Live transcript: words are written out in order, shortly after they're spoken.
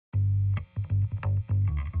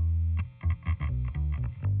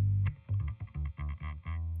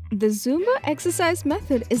The Zumba exercise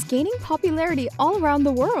method is gaining popularity all around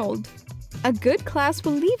the world. A good class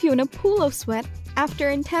will leave you in a pool of sweat after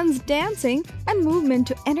intense dancing and movement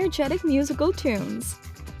to energetic musical tunes.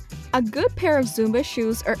 A good pair of Zumba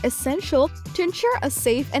shoes are essential to ensure a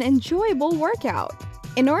safe and enjoyable workout.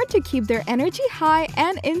 In order to keep their energy high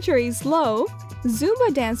and injuries low,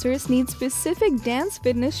 Zumba dancers need specific dance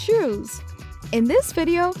fitness shoes. In this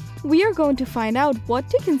video, we are going to find out what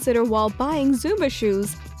to consider while buying Zumba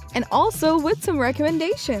shoes, and also with some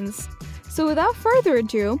recommendations. So without further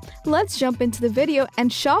ado, let's jump into the video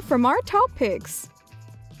and shop from our top picks.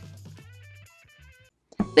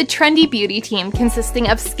 The Trendy beauty team, consisting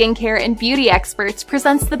of skincare and beauty experts,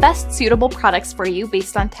 presents the best suitable products for you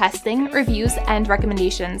based on testing, reviews, and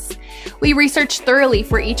recommendations. We research thoroughly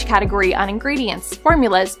for each category on ingredients,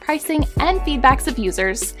 formulas, pricing, and feedbacks of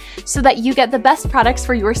users, so that you get the best products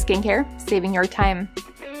for your skincare, saving your time.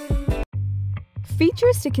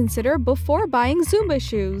 Features to consider before buying Zumba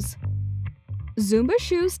shoes. Zumba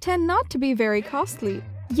shoes tend not to be very costly,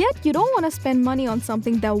 yet you don't want to spend money on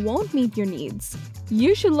something that won't meet your needs.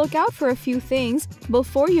 You should look out for a few things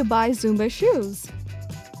before you buy Zumba shoes.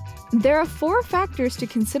 There are 4 factors to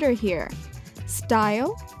consider here: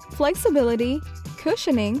 style, flexibility,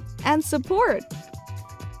 cushioning, and support.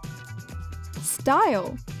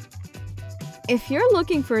 Style. If you're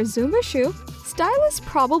looking for a Zumba shoe, style is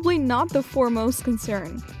probably not the foremost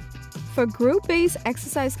concern. For group-based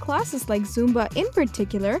exercise classes like Zumba in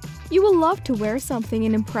particular, you will love to wear something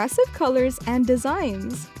in impressive colors and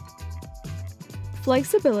designs.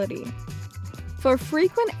 Flexibility. For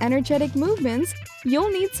frequent energetic movements,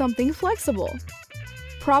 you'll need something flexible.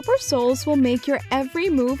 Proper soles will make your every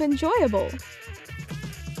move enjoyable.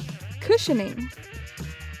 Cushioning.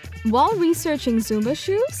 While researching Zumba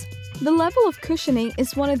shoes, the level of cushioning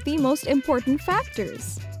is one of the most important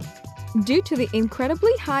factors. Due to the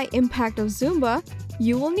incredibly high impact of Zumba,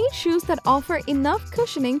 you will need shoes that offer enough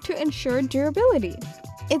cushioning to ensure durability.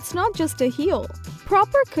 It's not just a heel.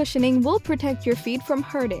 Proper cushioning will protect your feet from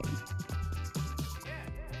hurting.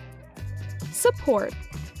 Support.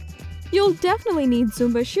 You'll definitely need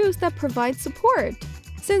Zumba shoes that provide support.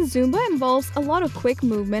 Since Zumba involves a lot of quick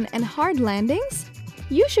movement and hard landings,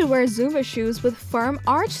 you should wear Zumba shoes with firm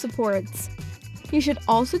arch supports. You should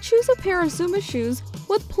also choose a pair of Zumba shoes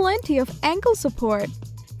with plenty of ankle support.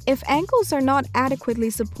 If ankles are not adequately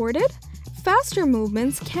supported, faster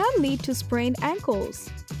movements can lead to sprained ankles.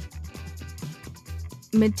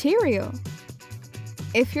 Material.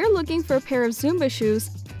 If you're looking for a pair of Zumba shoes,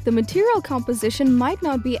 the material composition might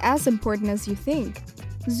not be as important as you think.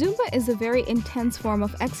 Zumba is a very intense form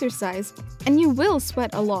of exercise, and you will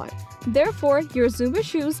sweat a lot. Therefore, your Zumba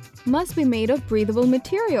shoes must be made of breathable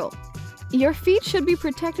material. Your feet should be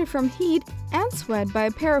protected from heat and sweat by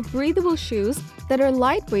a pair of breathable shoes that are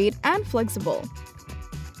lightweight and flexible.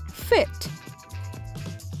 Fit.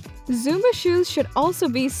 Zumba shoes should also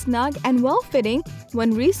be snug and well-fitting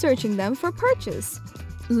when researching them for purchase.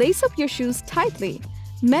 Lace up your shoes tightly.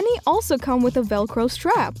 Many also come with a Velcro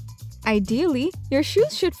strap. Ideally, your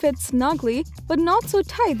shoes should fit snugly but not so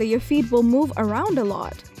tight that your feet will move around a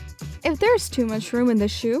lot. If there's too much room in the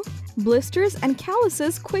shoe, blisters and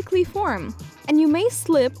calluses quickly form, and you may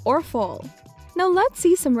slip or fall. Now let's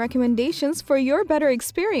see some recommendations for your better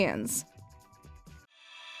experience.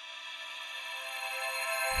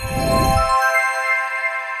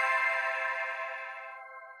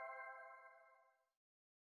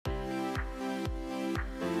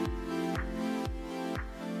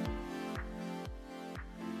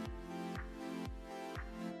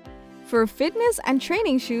 For fitness and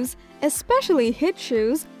training shoes, especially HIIT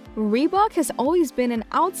shoes, Reebok has always been an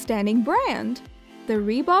outstanding brand. The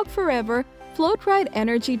Reebok Forever Floatride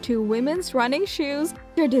Energy 2 women's running shoes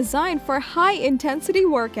are designed for high-intensity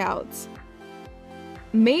workouts.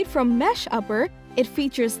 Made from mesh upper, it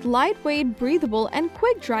features lightweight, breathable, and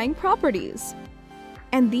quick-drying properties.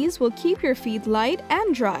 And these will keep your feet light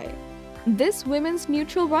and dry. This women's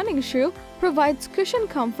neutral running shoe provides cushion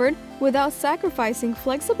comfort without sacrificing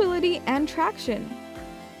flexibility and traction.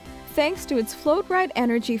 Thanks to its Floatride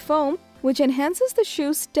Energy foam, which enhances the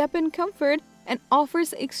shoe's step-in comfort and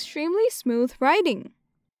offers extremely smooth riding.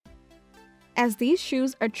 As these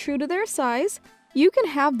shoes are true to their size, you can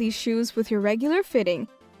have these shoes with your regular fitting,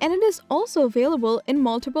 and it is also available in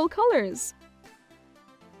multiple colors.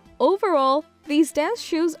 Overall, these dance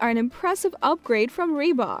shoes are an impressive upgrade from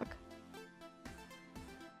Reebok.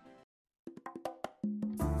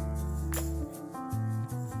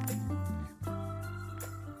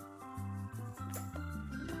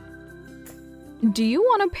 Do you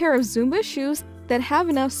want a pair of Zumba shoes that have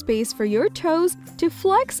enough space for your toes to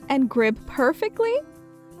flex and grip perfectly?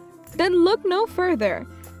 Then look no further.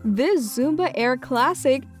 This Zumba Air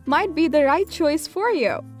Classic might be the right choice for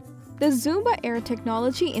you. The Zumba Air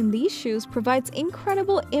technology in these shoes provides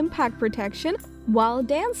incredible impact protection while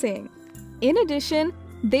dancing. In addition,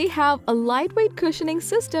 they have a lightweight cushioning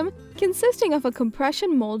system consisting of a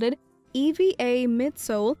compression-molded EVA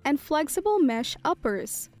midsole and flexible mesh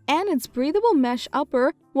uppers. And its breathable mesh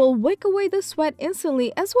upper will wick away the sweat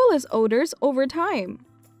instantly as well as odors over time.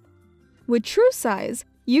 With true size,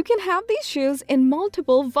 you can have these shoes in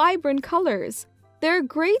multiple vibrant colors. They're a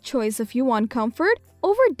great choice if you want comfort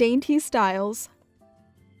over dainty styles.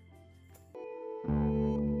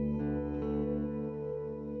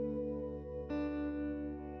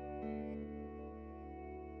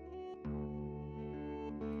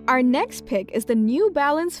 Our next pick is the New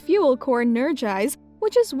Balance FuelCore Nergize,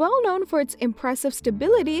 which is well known for its impressive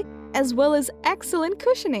stability as well as excellent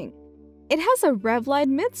cushioning. It has a Revlite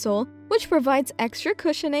midsole, which provides extra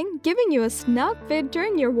cushioning, giving you a snug fit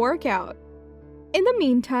during your workout. In the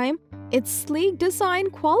meantime, its sleek design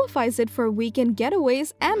qualifies it for weekend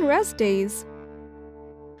getaways and rest days.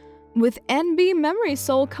 With NB memory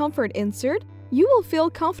sole comfort insert, you will feel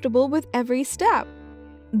comfortable with every step.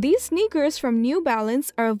 These sneakers from New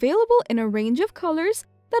Balance are available in a range of colors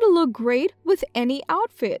that'll look great with any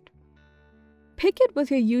outfit. Pick it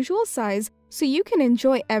with your usual size so you can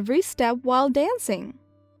enjoy every step while dancing.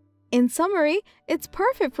 In summary, it's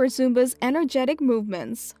perfect for Zumba's energetic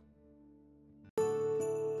movements.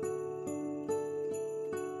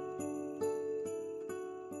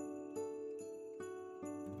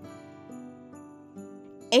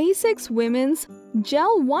 ASICS Women's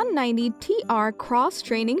Gel 190 TR Cross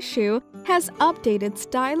Training Shoe has updated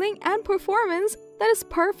styling and performance that is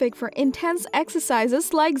perfect for intense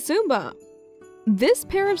exercises like Zumba. This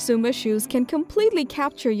pair of Zumba shoes can completely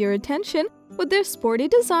capture your attention with their sporty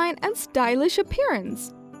design and stylish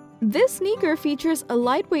appearance. This sneaker features a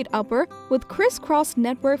lightweight upper with crisscross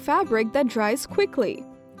network fabric that dries quickly.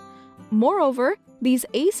 Moreover, these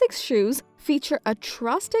ASICS shoes feature a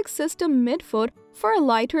Trustic system midfoot for a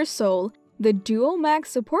lighter sole, the Duo Mag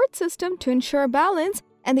support system to ensure balance,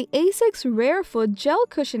 and the ASICS Rare Foot gel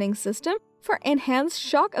cushioning system for enhanced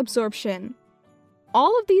shock absorption.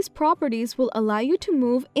 All of these properties will allow you to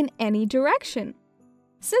move in any direction.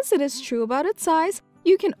 Since it is true about its size,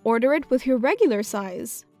 you can order it with your regular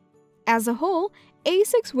size. As a whole,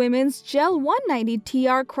 ASICS Women's Gel 190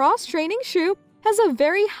 TR Cross Training Shoe has a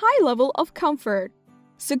very high level of comfort.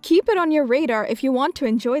 So keep it on your radar if you want to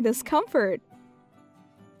enjoy this comfort.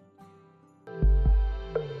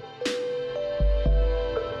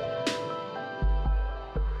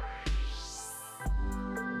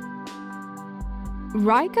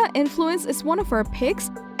 RYKA Influence is one of our picks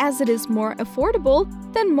as it is more affordable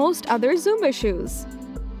than most other Zumba shoes.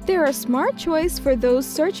 They're a smart choice for those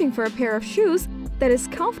searching for a pair of shoes that is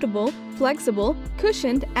comfortable, flexible,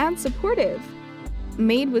 cushioned, and supportive.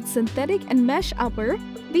 Made with synthetic and mesh upper,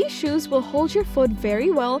 these shoes will hold your foot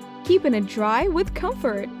very well, keeping it dry with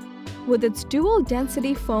comfort. With its dual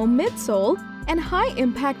density foam midsole and high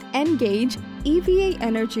impact N-gauge EVA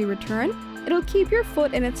energy return, it'll keep your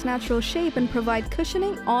foot in its natural shape and provide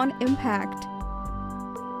cushioning on impact.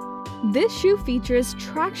 This shoe features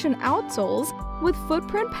traction outsoles with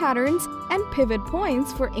footprint patterns and pivot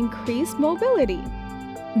points for increased mobility.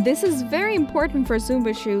 This is very important for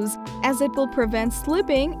Zumba shoes as it will prevent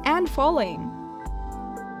slipping and falling.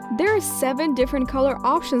 There are 7 different color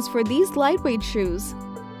options for these lightweight shoes.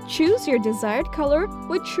 Choose your desired color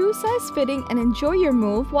with true size fitting and enjoy your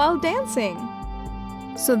move while dancing.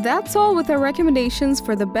 So that's all with our recommendations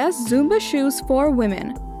for the best Zumba shoes for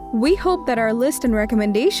women. We hope that our list and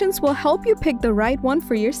recommendations will help you pick the right one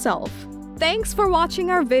for yourself. Thanks for watching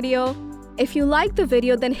our video. If you liked the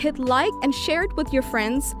video, then hit like and share it with your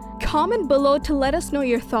friends. Comment below to let us know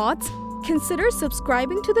your thoughts. Consider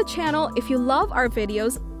subscribing to the channel if you love our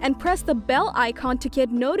videos and press the bell icon to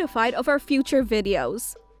get notified of our future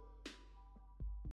videos.